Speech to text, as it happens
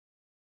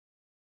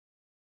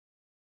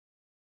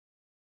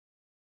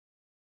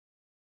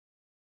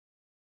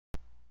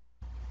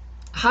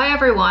Hi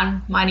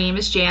everyone, my name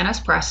is Janice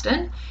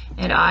Preston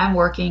and I'm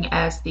working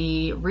as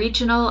the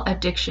Regional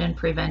Addiction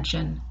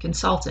Prevention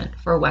Consultant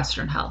for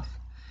Western Health.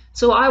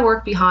 So I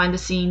work behind the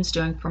scenes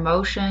doing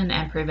promotion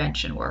and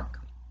prevention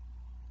work.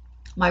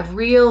 My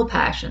real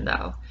passion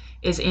though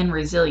is in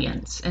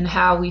resilience and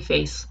how we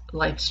face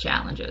life's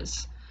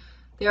challenges.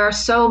 There are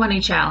so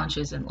many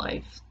challenges in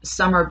life.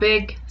 Some are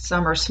big,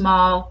 some are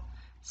small,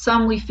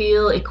 some we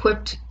feel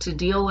equipped to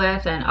deal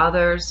with, and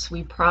others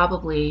we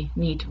probably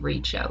need to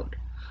reach out.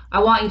 I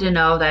want you to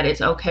know that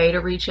it's okay to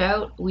reach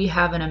out. We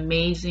have an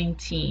amazing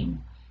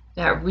team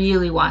that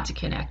really want to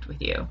connect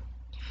with you.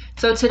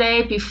 So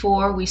today,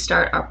 before we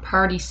start our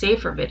Party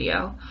Safer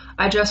video,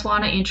 I just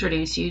want to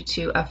introduce you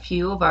to a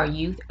few of our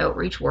youth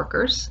outreach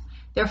workers.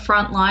 They're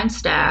frontline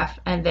staff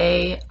and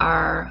they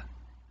are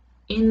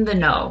in the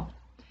know.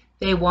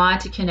 They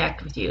want to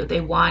connect with you.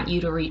 They want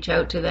you to reach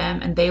out to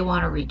them and they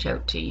want to reach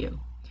out to you.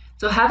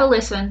 So have a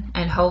listen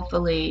and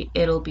hopefully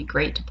it'll be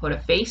great to put a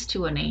face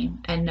to a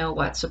name and know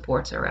what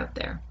supports are out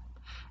there.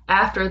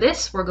 After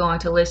this, we're going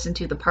to listen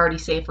to the Party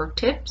Safer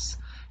tips.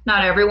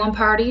 Not everyone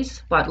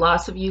parties, but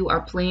lots of you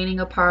are planning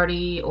a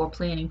party or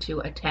planning to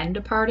attend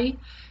a party.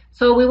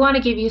 So we want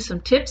to give you some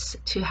tips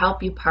to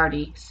help you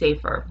party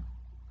safer.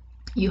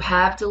 You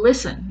have to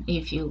listen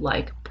if you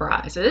like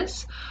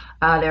prizes.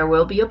 There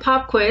will be a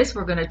pop quiz.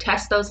 We're going to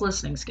test those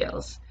listening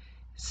skills.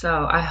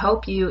 So I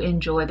hope you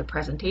enjoy the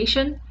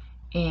presentation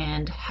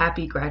and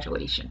happy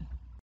graduation.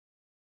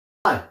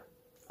 Hi,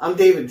 I'm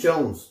David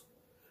Jones,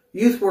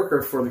 youth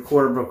worker for the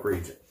Quarterbrook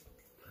region.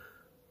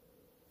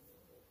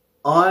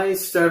 I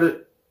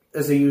started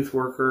as a youth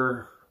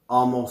worker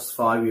almost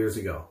 5 years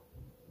ago.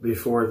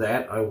 Before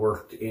that, I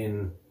worked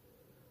in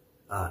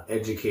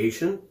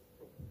education,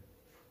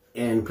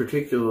 and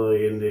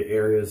particularly in the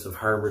areas of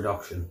harm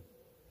reduction.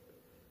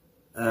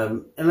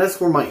 And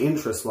that's where my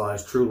interest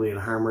lies, truly, in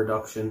harm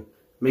reduction,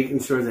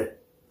 making sure that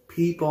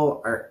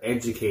people are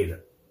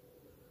educated.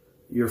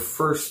 Your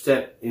first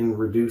step in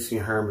reducing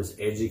harm is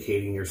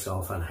educating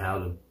yourself on how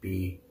to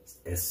be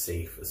as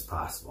safe as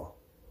possible.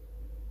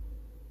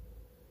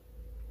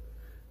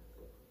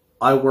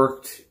 I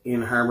worked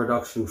in harm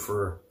reduction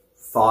for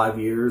 5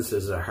 years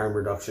as a harm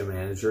reduction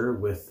manager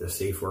with the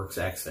SafeWorks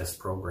Access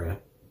program.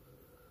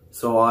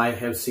 So I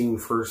have seen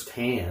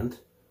firsthand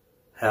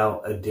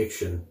how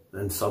addiction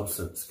and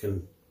substance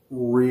can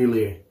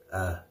really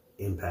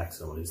impact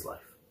somebody's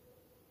life.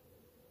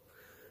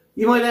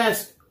 You might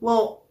ask,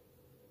 well,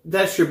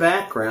 that's your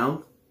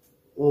background.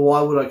 Well,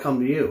 why would I come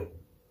to you?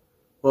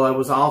 Well, I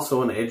was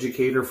also an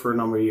educator for a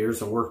number of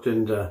years and worked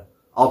in the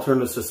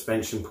alternative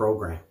suspension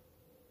program,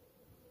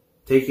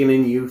 taking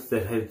in youth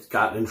that had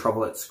gotten in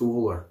trouble at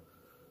school or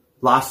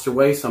lost their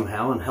way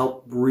somehow and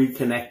help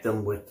reconnect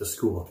them with the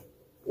school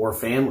or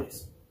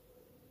families.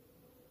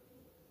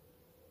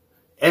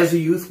 As a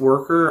youth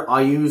worker,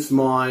 I use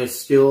my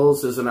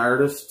skills as an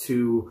artist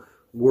to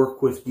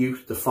work with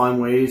youth to find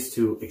ways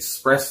to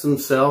express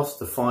themselves,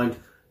 to find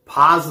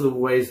positive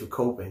ways of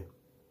coping.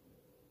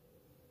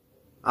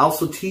 I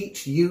also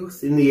teach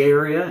youth in the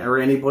area or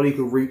anybody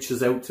who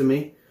reaches out to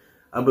me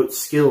about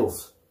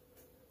skills,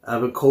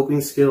 about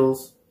coping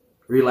skills,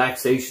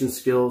 relaxation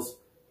skills,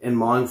 and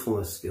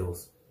mindfulness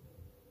skills.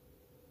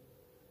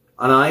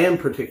 And I am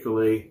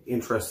particularly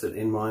interested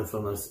in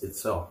mindfulness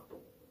itself.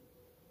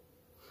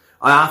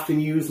 I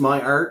often use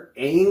my art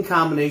in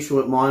combination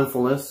with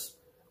mindfulness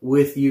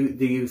with the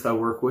youth I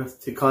work with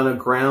to kind of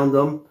ground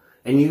them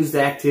and use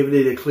the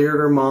activity to clear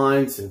their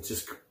minds and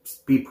just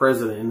be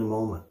present in the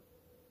moment.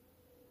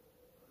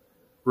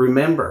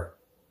 Remember,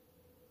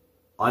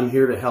 I'm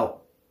here to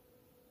help.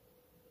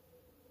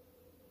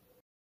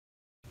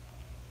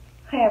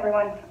 Hi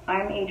everyone,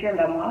 I'm Adrienne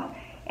Benoit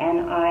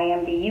and I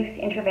am the Youth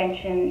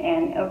Intervention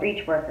and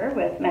Outreach Worker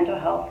with Mental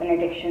Health and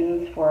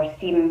Addictions for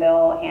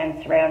Stephenville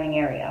and surrounding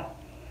area.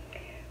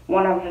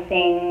 One of the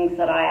things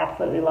that I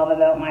absolutely love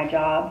about my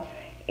job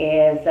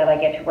is that I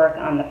get to work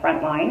on the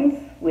front lines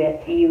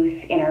with the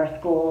youth in our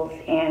schools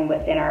and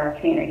within our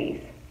communities.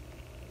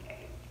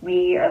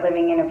 We are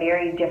living in a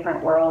very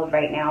different world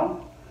right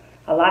now,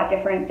 a lot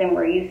different than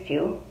we're used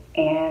to,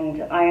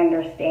 and I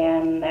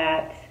understand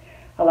that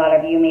a lot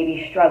of you may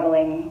be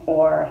struggling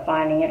or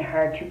finding it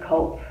hard to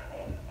cope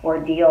or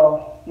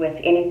deal with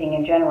anything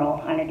in general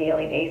on a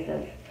daily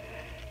basis.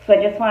 So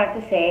I just wanted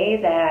to say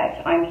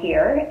that I'm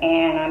here,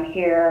 and I'm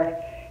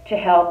here to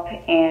help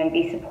and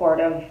be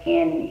supportive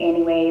in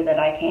any way that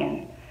I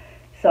can.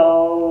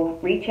 So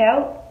reach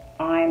out.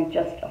 I'm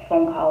just a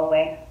phone call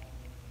away.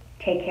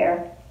 Take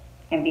care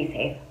and be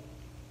safe.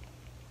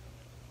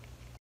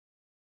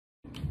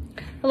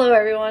 Hello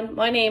everyone,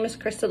 my name is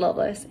Krista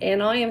Lovelace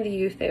and I am the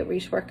Youth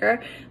Outreach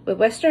Worker with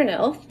Western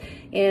Health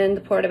in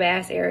the Port of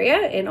Bass area,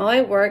 and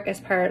I work as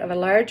part of a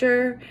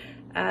larger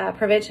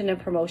prevention and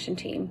promotion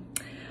team.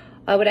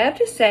 I would have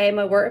to say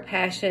my work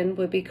passion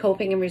would be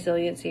coping and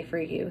resiliency for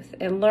youth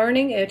and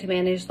learning how to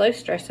manage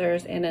life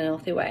stressors in a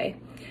healthy way.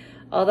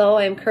 Although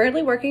I am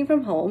currently working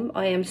from home,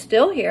 I am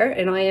still here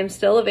and I am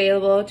still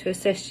available to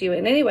assist you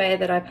in any way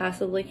that I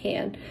possibly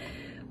can.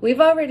 We've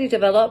already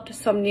developed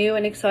some new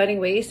and exciting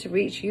ways to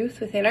reach youth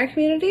within our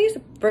communities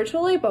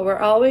virtually, but we're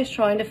always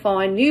trying to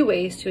find new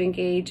ways to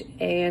engage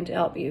and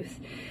help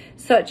youth,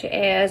 such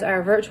as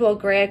our virtual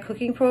grad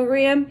cooking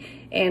program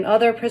and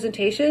other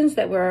presentations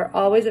that we're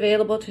always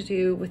available to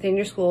do within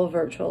your school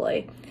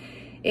virtually.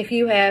 If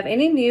you have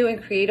any new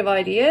and creative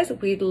ideas,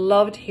 we'd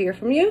love to hear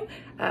from you.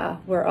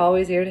 We're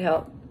always here to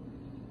help.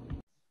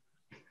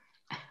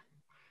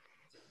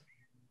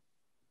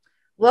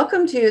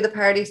 Welcome to the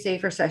Party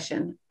Safer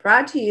session,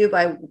 brought to you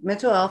by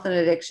Mental Health and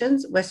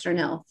Addictions, Western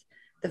Health.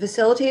 The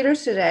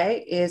facilitators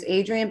today is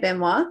Adrienne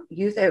Benoit,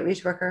 Youth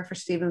Outreach Worker for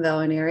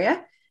Stephenville and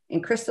area,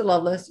 and Krista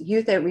Lovelace,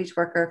 Youth Outreach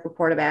Worker for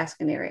Port of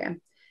Askin area.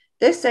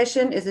 This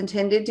session is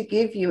intended to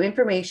give you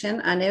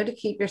information on how to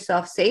keep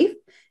yourself safe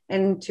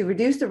and to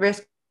reduce the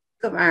risk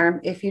of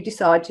harm if you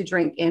decide to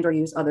drink and or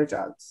use other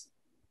drugs.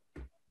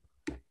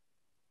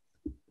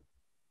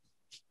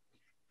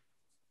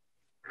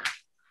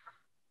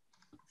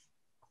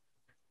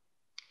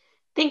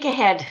 Think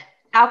ahead.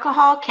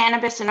 Alcohol,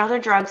 cannabis, and other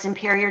drugs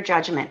impair your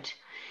judgment.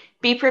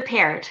 Be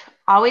prepared.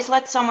 Always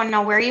let someone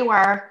know where you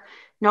are,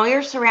 know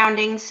your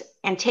surroundings,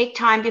 and take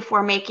time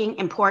before making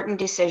important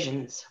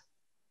decisions.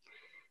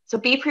 So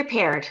be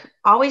prepared.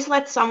 Always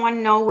let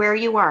someone know where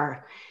you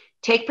are.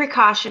 Take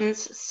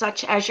precautions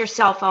such as your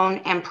cell phone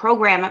and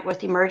program it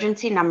with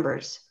emergency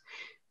numbers.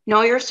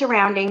 Know your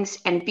surroundings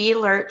and be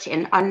alert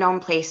in unknown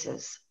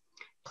places.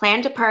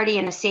 Plan to party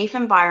in a safe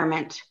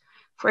environment.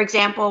 For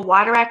example,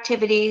 water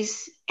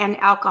activities and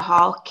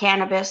alcohol,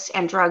 cannabis,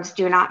 and drugs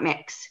do not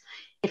mix.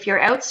 If you're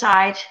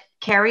outside,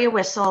 carry a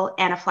whistle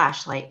and a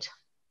flashlight.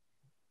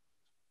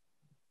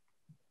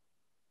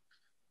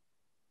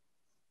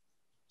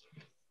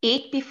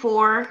 Eat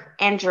before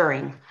and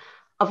during.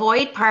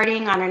 Avoid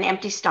partying on an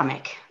empty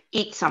stomach.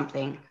 Eat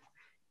something.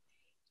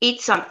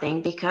 Eat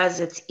something because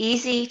it's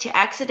easy to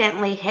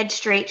accidentally head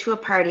straight to a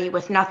party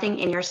with nothing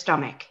in your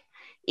stomach.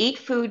 Eat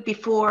food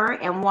before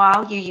and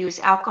while you use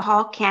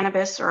alcohol,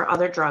 cannabis, or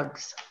other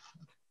drugs.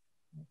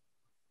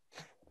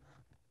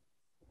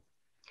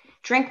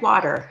 Drink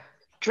water.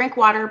 Drink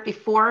water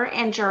before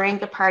and during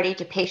the party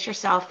to pace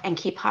yourself and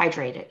keep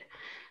hydrated.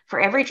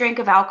 For every drink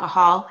of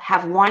alcohol,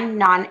 have one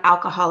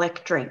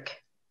non-alcoholic drink.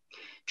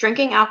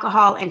 Drinking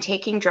alcohol and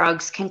taking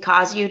drugs can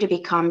cause you to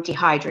become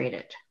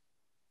dehydrated.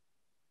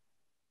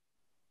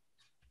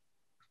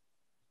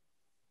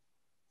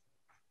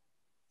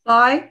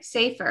 Buy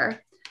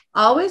safer.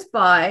 Always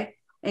buy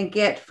and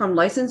get from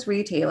licensed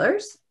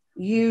retailers,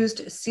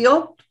 used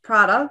sealed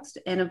products,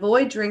 and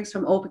avoid drinks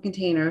from open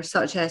containers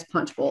such as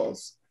punch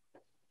bowls.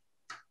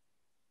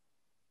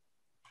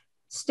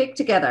 Stick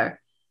together.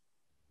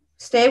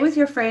 Stay with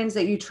your friends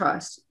that you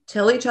trust.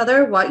 Tell each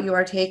other what you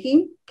are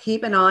taking.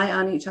 Keep an eye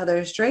on each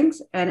other's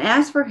drinks and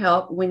ask for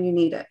help when you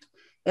need it.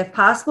 If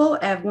possible,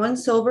 have one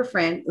sober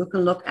friend who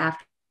can look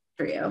after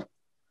you.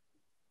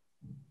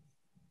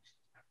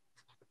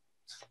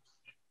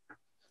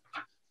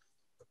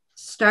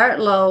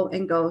 Start low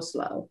and go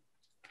slow.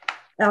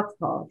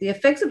 Alcohol. The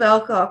effects of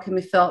alcohol can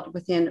be felt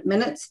within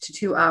minutes to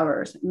 2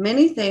 hours.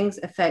 Many things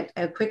affect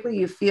how quickly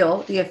you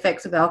feel the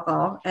effects of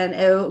alcohol and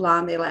how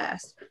long they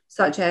last,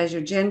 such as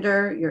your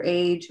gender, your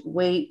age,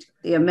 weight,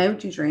 the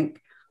amount you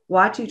drink,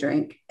 what you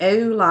drink, how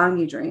long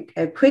you drink,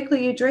 how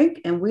quickly you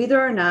drink, and whether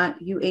or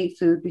not you ate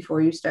food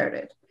before you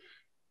started.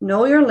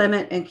 Know your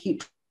limit and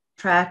keep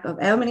track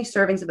of how many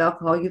servings of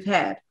alcohol you've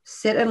had.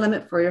 Set a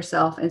limit for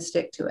yourself and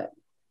stick to it.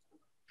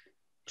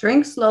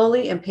 Drink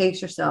slowly and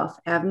pace yourself.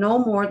 Have no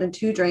more than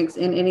 2 drinks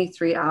in any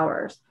 3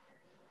 hours.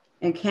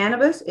 In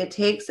cannabis, it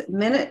takes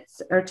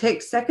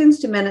seconds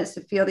to minutes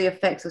to feel the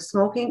effects of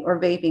smoking or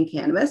vaping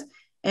cannabis,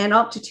 and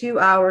up to 2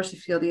 hours to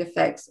feel the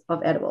effects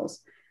of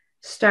edibles.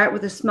 Start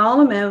with a small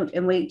amount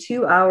and wait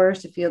 2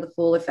 hours to feel the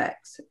full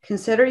effects.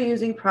 Consider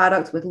using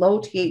products with low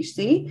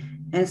THC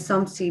and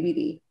some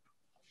CBD.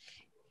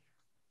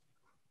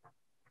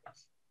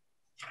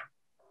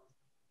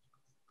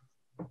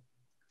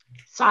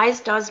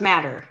 Size does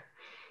matter.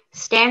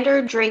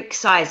 Standard drink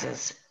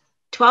sizes.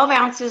 12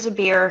 ounces of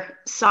beer,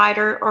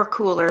 cider, or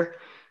cooler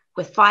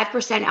with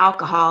 5%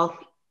 alcohol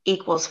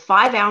equals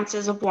 5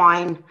 ounces of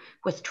wine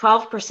with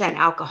 12%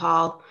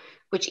 alcohol,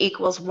 which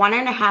equals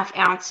 1.5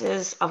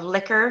 ounces of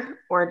liquor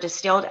or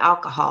distilled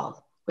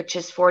alcohol, which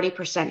is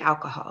 40%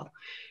 alcohol.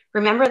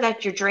 Remember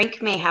that your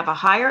drink may have a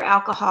higher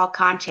alcohol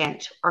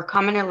content or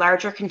come in a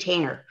larger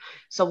container,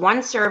 so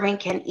one serving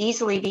can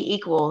easily be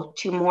equal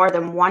to more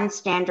than one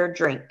standard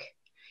drink.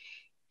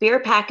 Beer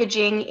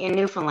packaging in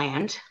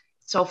Newfoundland.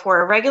 So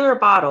for a regular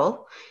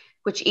bottle,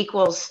 which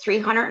equals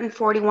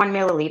 341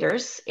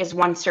 milliliters, is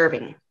 1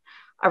 serving.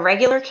 A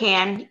regular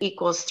can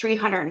equals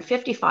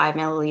 355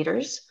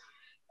 milliliters,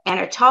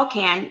 and a tall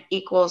can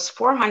equals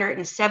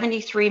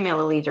 473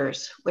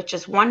 milliliters, which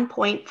is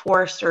 1.4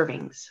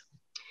 servings.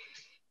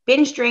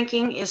 Binge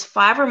drinking is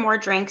 5 or more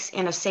drinks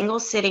in a single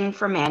sitting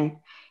for men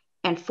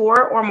and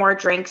 4 or more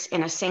drinks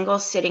in a single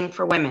sitting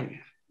for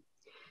women.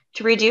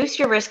 To reduce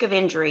your risk of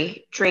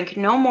injury, drink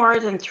no more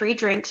than 3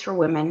 drinks for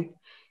women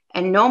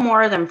and no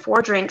more than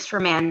 4 drinks for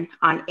men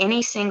on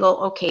any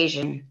single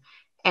occasion,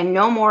 and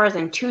no more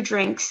than 2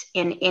 drinks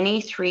in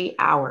any 3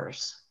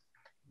 hours.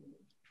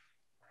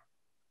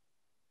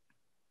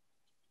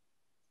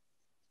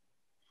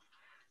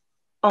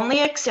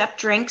 Only accept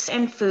drinks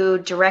and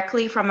food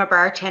directly from a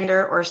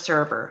bartender or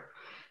server.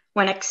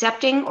 When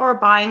accepting or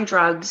buying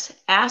drugs,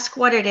 ask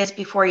what it is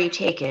before you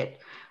take it,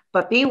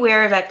 but be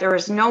aware that there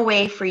is no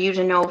way for you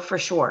to know for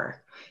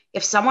sure.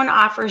 If someone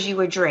offers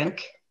you a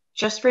drink,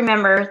 just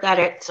remember that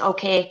it's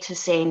okay to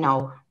say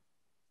no.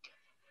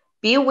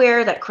 Be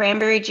aware that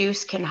cranberry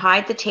juice can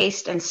hide the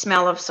taste and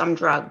smell of some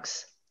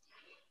drugs.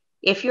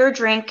 If your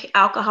drink,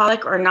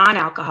 alcoholic or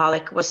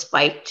non-alcoholic, was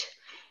spiked,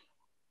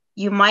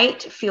 you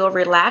might feel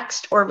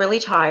relaxed or really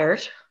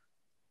tired,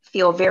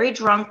 feel very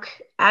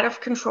drunk, out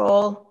of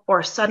control,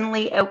 or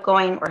suddenly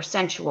outgoing or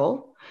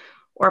sensual,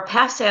 or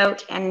pass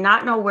out and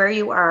not know where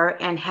you are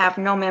and have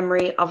no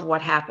memory of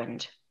what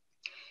happened.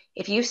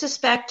 If you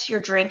suspect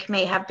your drink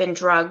may have been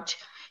drugged,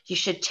 you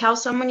should tell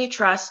someone you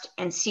trust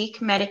and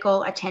seek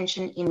medical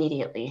attention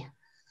immediately.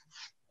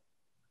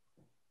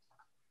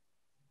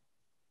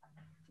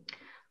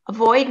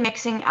 Avoid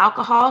mixing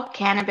alcohol,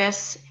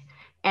 cannabis,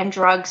 and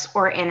drugs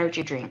or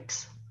energy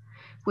drinks.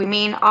 We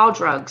mean all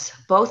drugs,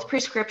 both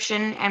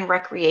prescription and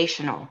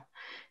recreational.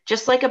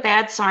 Just like a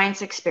bad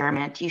science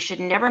experiment, you should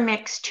never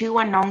mix 2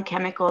 unknown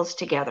chemicals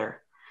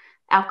together.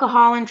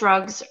 Alcohol and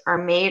drugs are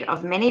made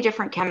of many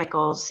different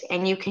chemicals,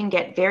 and you can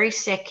get very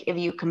sick if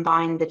you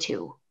combine the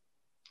 2.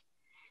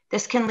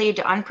 This can lead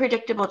to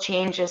unpredictable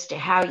changes to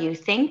how you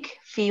think,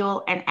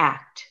 feel, and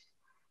act.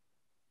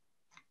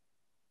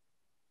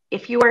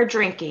 If you are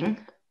drinking,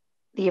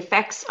 the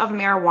effects of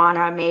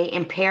marijuana may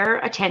impair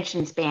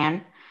attention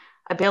span,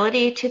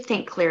 ability to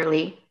think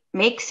clearly,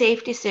 make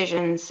safe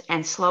decisions,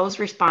 and slows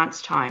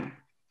response time.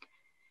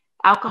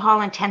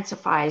 Alcohol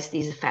intensifies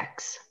these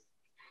effects.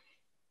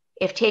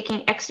 If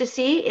taking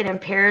ecstasy, it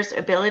impairs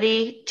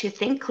ability to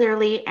think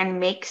clearly and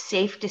make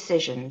safe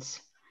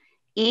decisions.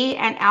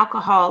 And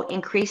alcohol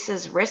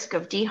increases risk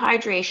of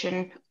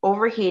dehydration,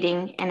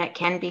 overheating, and it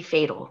can be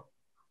fatal.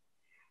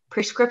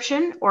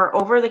 Prescription or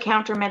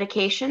over-the-counter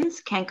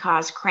medications can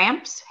cause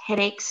cramps,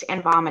 headaches,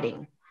 and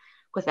vomiting.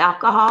 With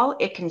alcohol,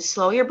 it can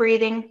slow your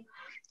breathing,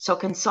 so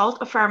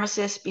consult a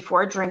pharmacist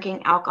before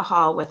drinking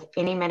alcohol with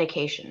any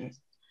medications.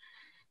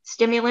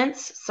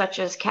 Stimulants such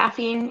as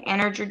caffeine,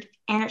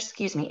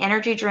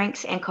 energy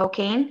drinks, and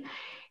cocaine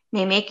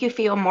may make you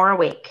feel more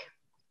awake.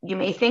 You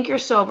may think you're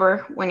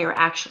sober when you're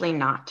actually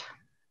not.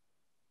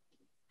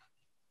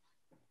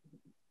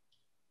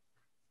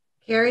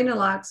 Carry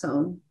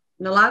naloxone.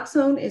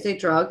 Naloxone is a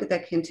drug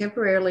that can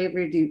temporarily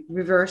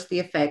reverse the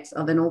effects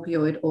of an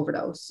opioid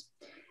overdose.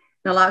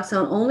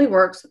 Naloxone only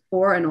works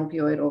for an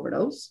opioid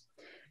overdose.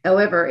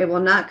 However, it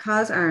will not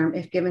cause harm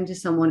if given to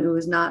someone who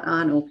is not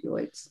on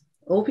opioids.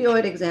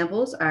 Opioid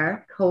examples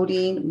are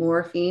codeine,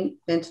 morphine,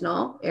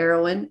 fentanyl,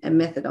 heroin, and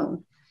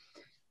methadone.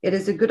 It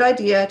is a good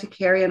idea to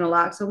carry a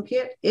naloxone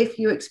kit if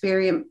you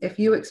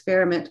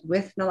experiment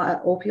with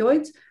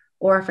opioids,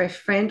 or if a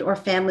friend or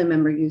family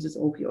member uses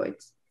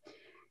opioids.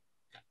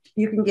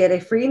 You can get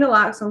a free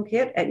naloxone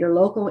kit at your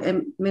local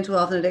mental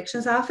health and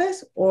addictions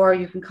office, or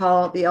you can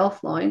call the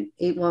ELF line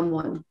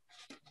 811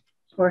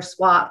 or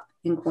SWAP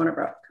in Corner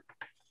Brook.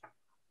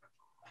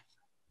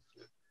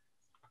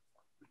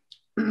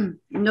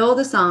 Know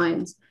the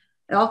signs.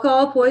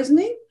 Alcohol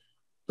poisoning,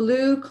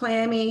 blue,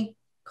 clammy,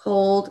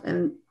 cold,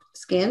 and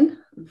skin,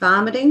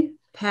 vomiting,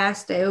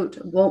 passed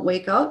out, won't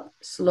wake up,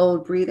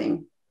 slowed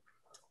breathing.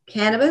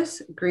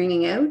 Cannabis,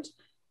 greening out,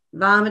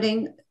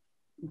 vomiting,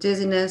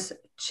 dizziness,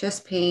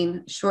 chest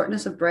pain,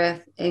 shortness of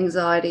breath,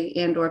 anxiety,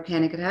 and/or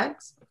panic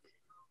attacks.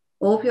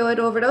 Opioid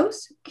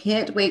overdose,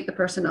 can't wake the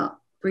person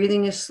up.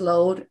 Breathing is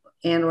slowed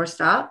and/or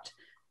stopped.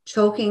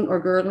 Choking or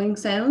gurgling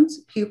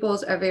sounds.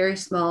 Pupils are very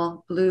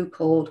small, blue,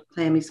 cold,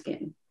 clammy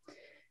skin.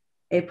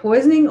 A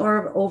poisoning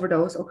or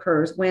overdose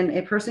occurs when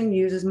a person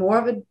uses more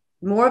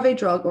of a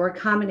drug or a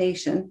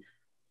combination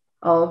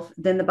of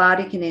than the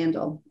body can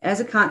handle. As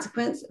a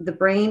consequence, the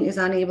brain is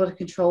unable to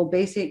control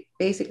basic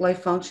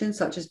life functions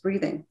such as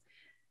breathing.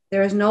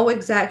 There is no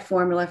exact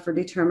formula for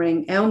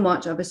determining how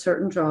much of a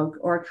certain drug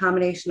or a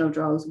combination of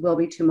drugs will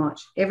be too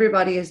much.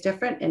 Everybody is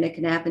different and it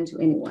can happen to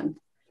anyone.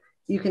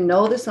 You can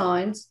know the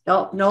signs,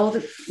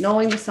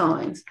 knowing the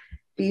signs,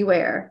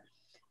 beware.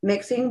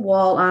 Mixing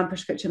while on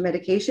prescription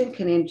medication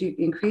can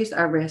increase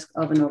our risk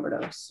of an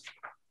overdose.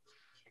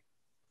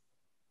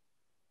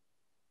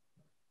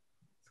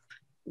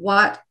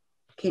 What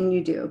can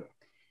you do?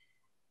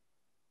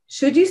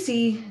 Should you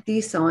see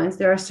these signs,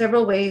 there are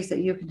several ways that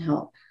you can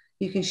help.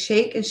 You can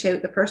shake and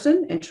shout the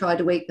person and try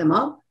to wake them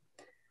up.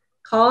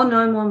 Call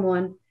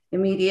 911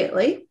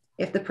 immediately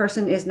if the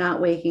person is not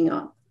waking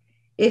up.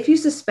 If you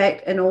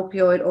suspect an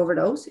opioid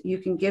overdose, you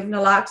can give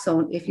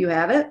naloxone if you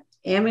have it.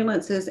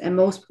 Ambulances and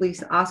most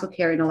police also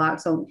carry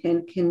naloxone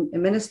and can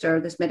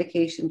administer this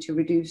medication to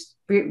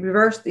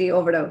reverse the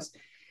overdose.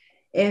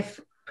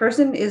 If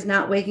person is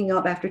not waking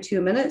up after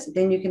 2 minutes,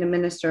 then you can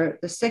administer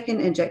the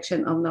second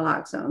injection of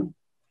naloxone.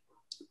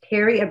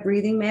 Carry a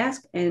breathing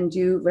mask and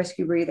do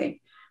rescue breathing.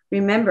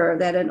 Remember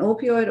that an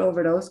opioid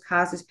overdose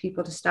causes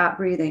people to stop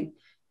breathing.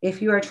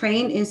 If you are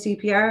trained in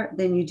CPR,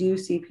 then you do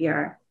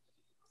CPR.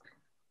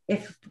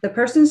 If the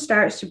person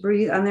starts to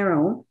breathe on their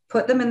own,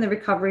 put them in the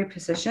recovery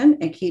position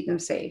and keep them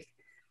safe.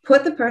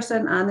 Put the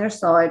person on their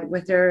side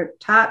with their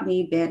top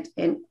knee bent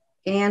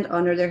and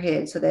under their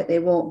head so that they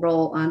won't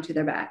roll onto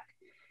their back.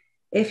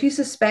 If you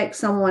suspect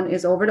someone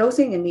is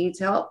overdosing and needs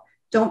help,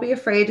 don't be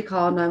afraid to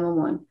call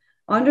 911.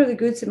 Under the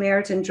Good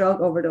Samaritan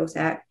Drug Overdose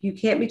Act, you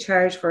can't be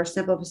charged for a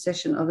simple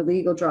possession of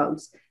illegal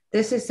drugs.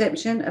 This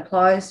exemption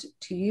applies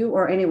to you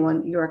or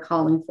anyone you are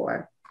calling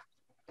for.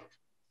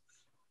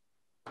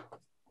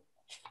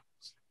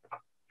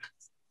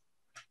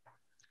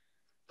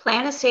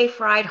 Plan a safe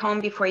ride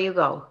home before you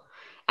go.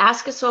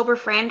 Ask a sober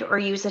friend or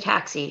use a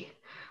taxi.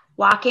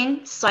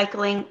 Walking,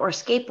 cycling, or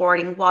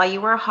skateboarding while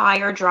you are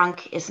high or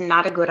drunk is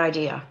not a good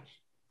idea.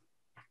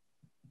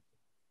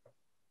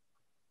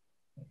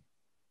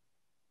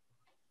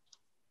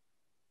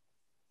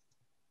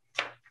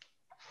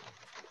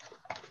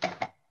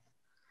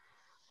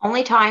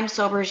 Only time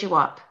sobers you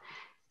up.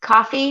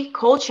 Coffee,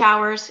 cold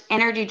showers,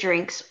 energy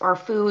drinks, or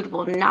food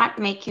will not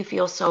make you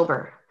feel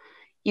sober.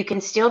 You can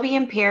still be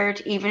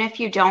impaired even if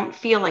you don't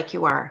feel like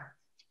you are.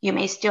 You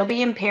may still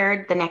be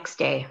impaired the next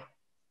day.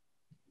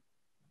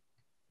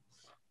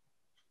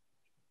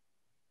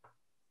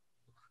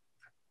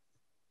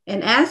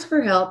 And ask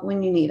for help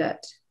when you need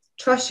it.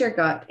 Trust your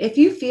gut. If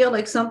you feel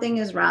like something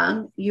is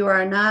wrong, you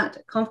are not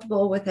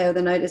comfortable with how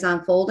the night is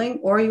unfolding,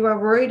 or you are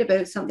worried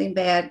about something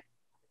bad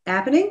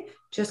happening,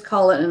 just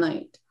call it a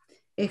night.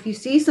 If you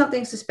see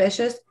something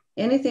suspicious,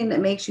 anything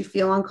that makes you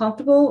feel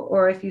uncomfortable,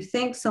 or if you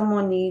think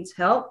someone needs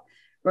help,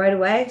 right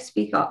away,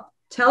 speak up.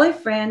 Tell a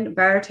friend,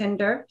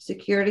 bartender,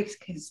 security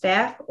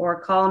staff,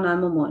 or call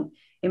 911.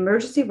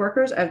 Emergency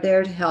workers are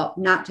there to help,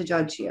 not to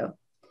judge you.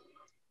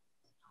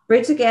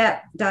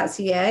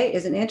 BridgeTheGap.ca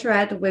is an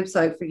interactive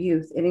website for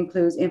youth. It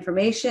includes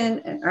information,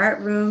 an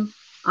art room,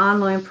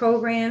 online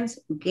programs,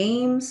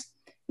 games.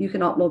 You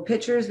can upload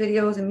pictures,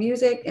 videos, and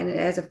music, and it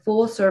has a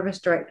full service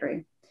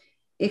directory.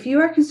 If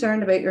you are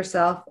concerned about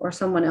yourself or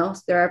someone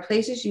else, there are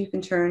places you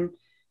can turn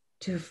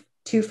to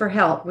for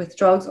help with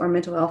drugs or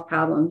mental health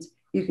problems.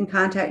 You can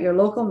contact your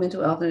local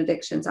mental health and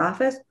addictions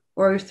office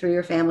or through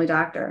your family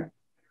doctor.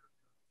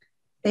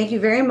 Thank you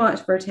very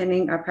much for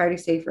attending our Party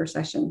Safer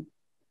session.